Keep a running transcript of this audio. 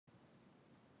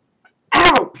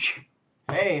Ouch!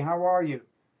 Hey, how are you?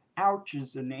 Ouch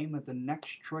is the name of the next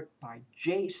trick by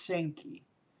Sankey,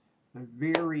 a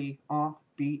very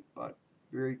offbeat but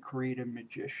very creative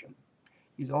magician.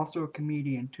 He's also a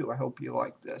comedian too. I hope you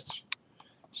like this.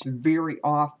 It's very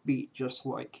offbeat, just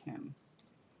like him.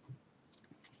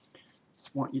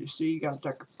 Just want you to see, you got a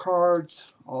deck of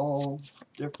cards, all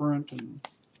different and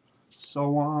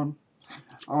so on.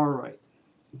 Alright.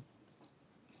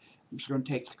 I'm just going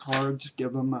to take the cards,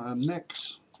 give them a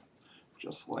mix,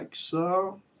 just like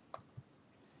so.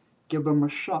 Give them a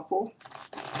shuffle.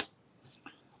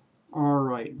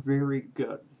 Alright, very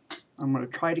good. I'm going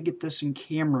to try to get this in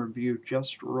camera view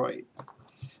just right.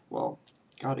 Well,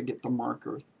 got to get the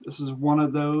marker. This is one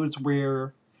of those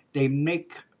where they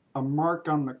make a mark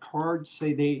on the card so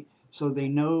they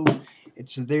know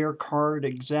it's their card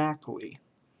exactly.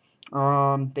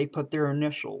 They put their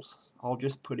initials. I'll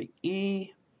just put an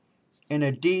E and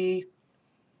a D,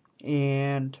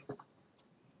 and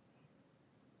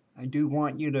I do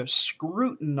want you to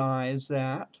scrutinize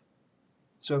that.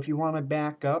 So if you want to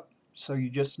back up, so you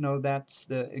just know that's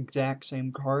the exact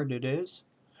same card it is.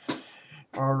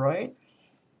 Alright.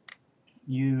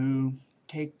 You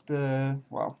take the,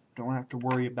 well, don't have to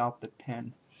worry about the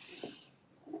pen.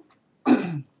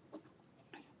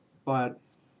 But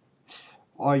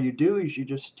all you do is you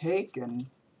just take and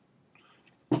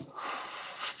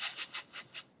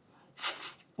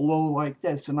blow like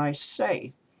this. And I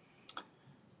say,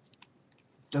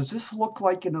 does this look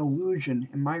like an illusion?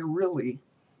 Am I really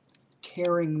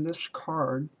tearing this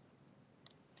card?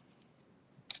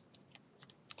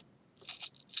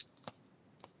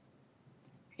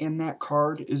 And that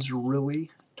card is really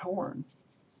torn.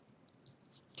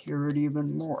 Tear it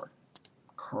even more.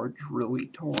 Card's really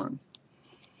torn.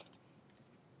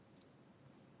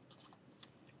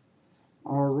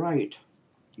 Alright,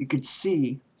 you can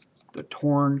see the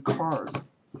torn card.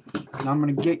 And I'm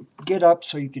going to get up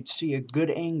so you can see a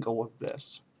good angle of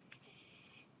this.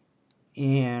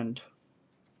 And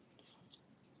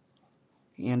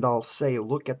I'll say,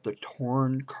 look at the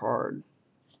torn card.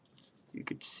 You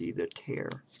could see the tear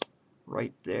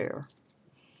right there.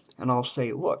 And I'll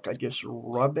say, look, I just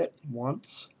rub it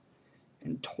once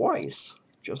and twice,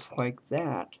 just like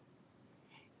that.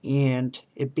 And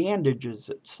it bandages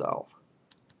itself.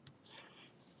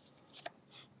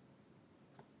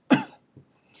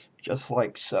 Just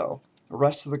like so. The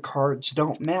rest of the cards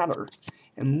don't matter.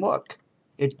 And look,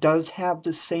 it does have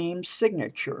the same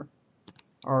signature,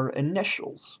 or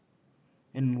initials.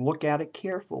 And look at it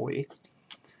carefully.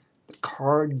 The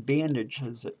card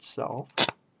bandages itself,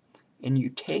 and you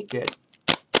take it,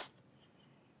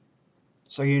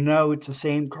 so you know it's the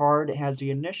same card. It has the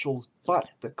initials, but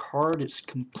the card is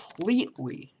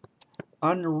completely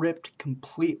unripped,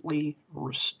 completely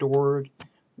restored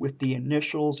with the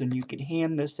initials, and you can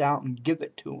hand this out and give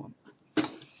it to them.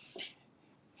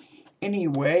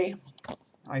 Anyway,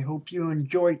 I hope you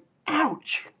enjoyed.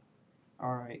 Ouch!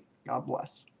 Alright, God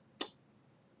bless.